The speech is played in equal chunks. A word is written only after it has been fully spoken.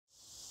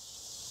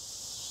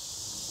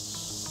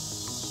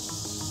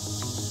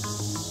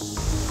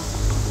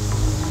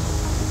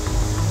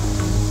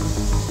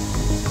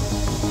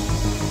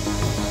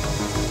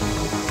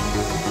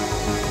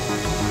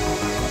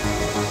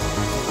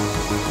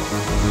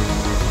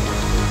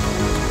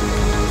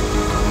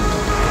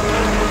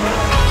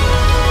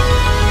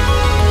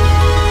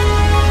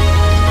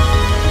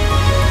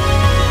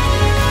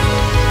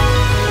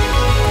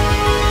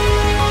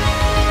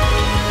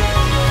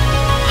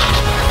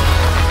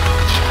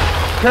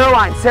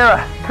Caroline,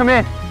 Sarah, come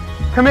in.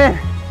 Come in.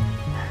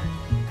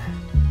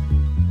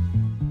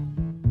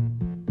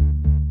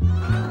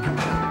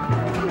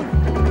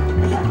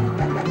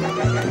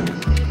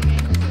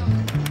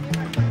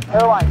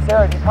 Caroline,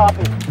 Sarah, do you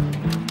copy?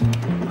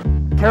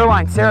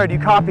 Caroline, Sarah, do you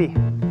copy?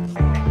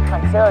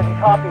 Caroline, Sarah, do you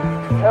copy?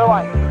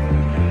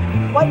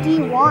 Caroline. What do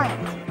you want?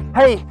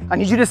 Hey, I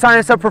need you to sign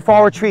us up for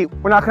fall retreat.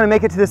 We're not gonna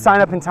make it to the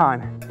sign up in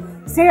time.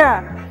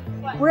 Sarah,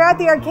 we're at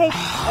the arcade.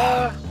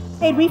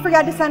 Hey, we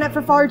forgot to sign up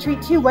for fall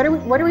retreat too. What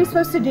are we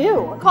supposed to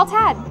do? Call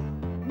Tad.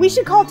 We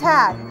should call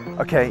Tad.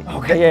 Okay,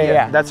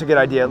 yeah. That's a good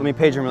idea. Let me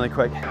page him really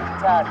quick.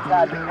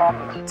 Tad, do you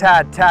copy?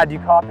 Tad, do you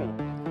copy?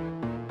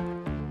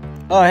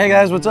 Oh, hey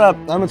guys, what's up?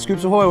 I'm at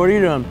Scoops Ahoy. What are you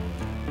doing?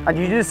 I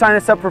need you to sign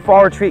us up for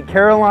fall retreat.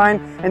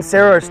 Caroline and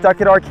Sarah are stuck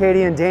at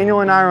Arcadia, and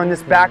Daniel and I are on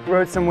this back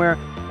road somewhere.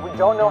 We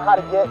don't know how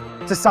to get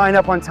to sign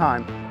up on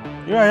time.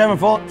 You already haven't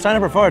signed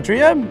up for fall retreat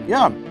yet?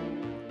 Yeah.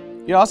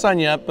 Yeah, I'll sign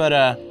you up,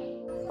 but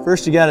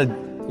first you gotta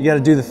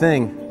do the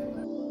thing.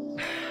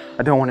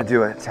 I don't want to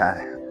do it,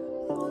 Tad.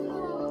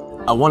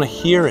 I want to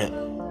hear it.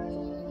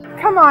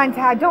 Come on,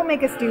 Tad, don't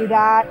make us do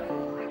that.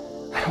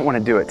 I don't want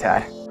to do it,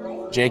 Tad.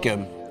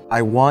 Jacob,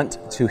 I want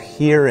to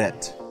hear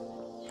it.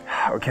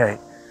 Okay,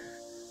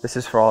 this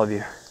is for all of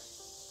you.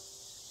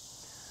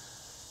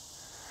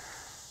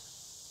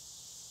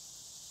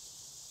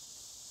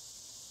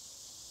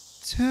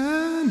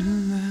 Turn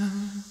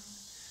around,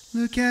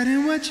 look at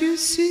it, what you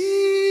see.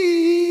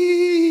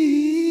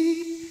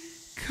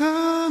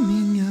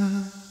 Coming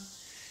up,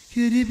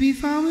 could it be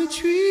fall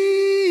retreat?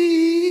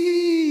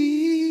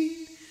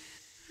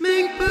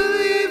 Make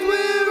believe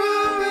we're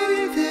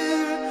already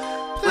there,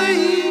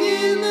 playing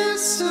in the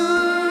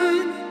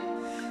sun.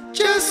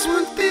 Just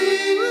one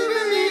thing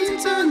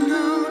remains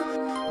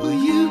unknown. Will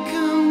you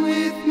come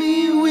with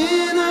me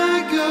when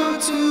I go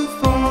to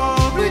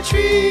fall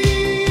retreat?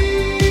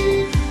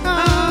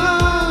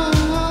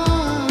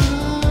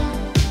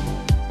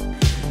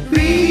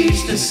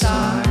 Reach the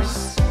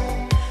stars,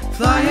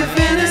 fly a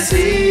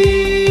fantasy.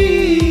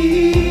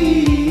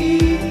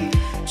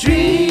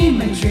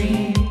 Dream a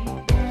dream,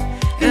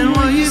 and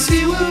what you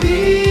see will be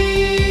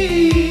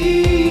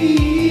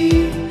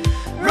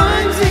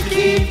rhymes that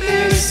keep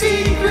their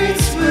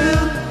secrets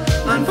will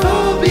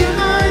unfold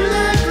behind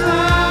the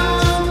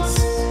clouds,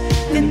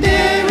 and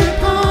there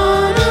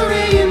upon a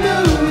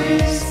rainbow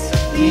is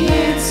the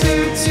answer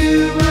to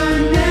a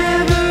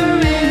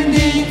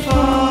never-ending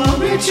fall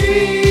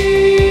retreat.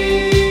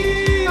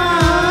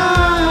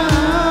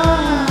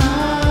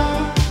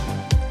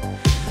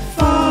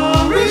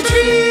 Fall retreat.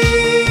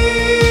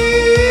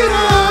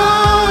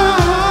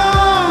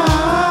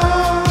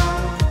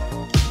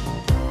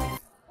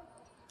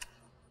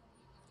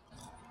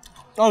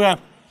 Okay.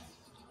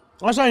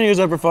 I'll sign you guys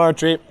up for fall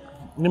retreat.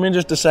 Give me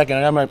just a second.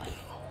 I got my.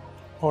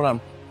 Hold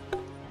on.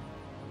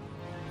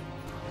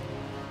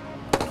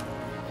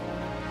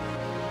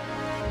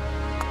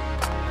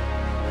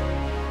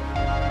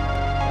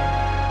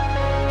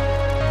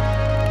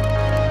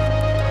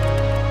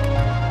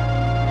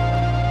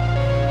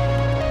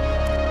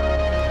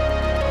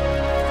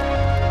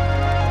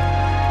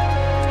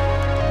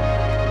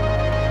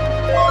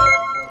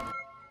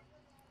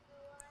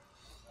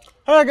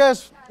 All right,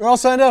 guys, we're all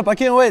signed up. I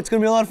can't wait. It's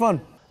gonna be a lot of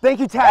fun. Thank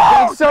you, Tad.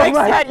 Thanks so much.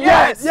 Tad.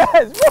 Yes.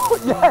 Yes.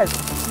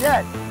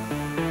 Yes.